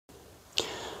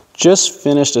Just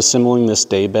finished assembling this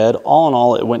daybed. All in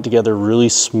all, it went together really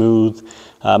smooth.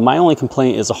 My only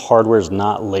complaint is the hardware is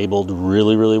not labeled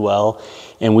really well.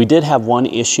 And we did have one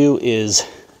issue is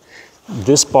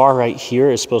this bar right here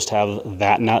is supposed to have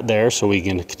that nut there so we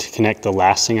can connect the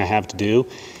last thing I have to do.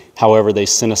 However, they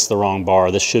sent us the wrong bar.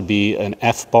 This should be an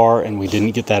F bar and we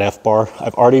didn't get that F bar.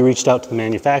 I've already reached out to the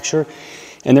manufacturer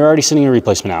and they're already sending a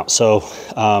replacement out. So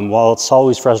while it's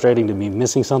always frustrating to be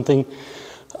missing something,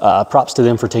 props to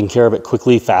them for taking care of it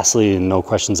quickly, fastly, and no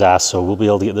questions asked. So we'll be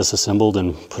able to get this assembled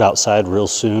and put outside real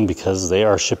soon because they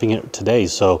are shipping it today.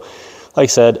 So like I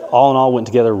said, all in all, went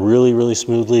together really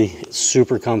smoothly. It's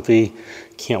super comfy.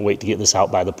 Can't wait to get this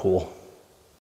out by the pool.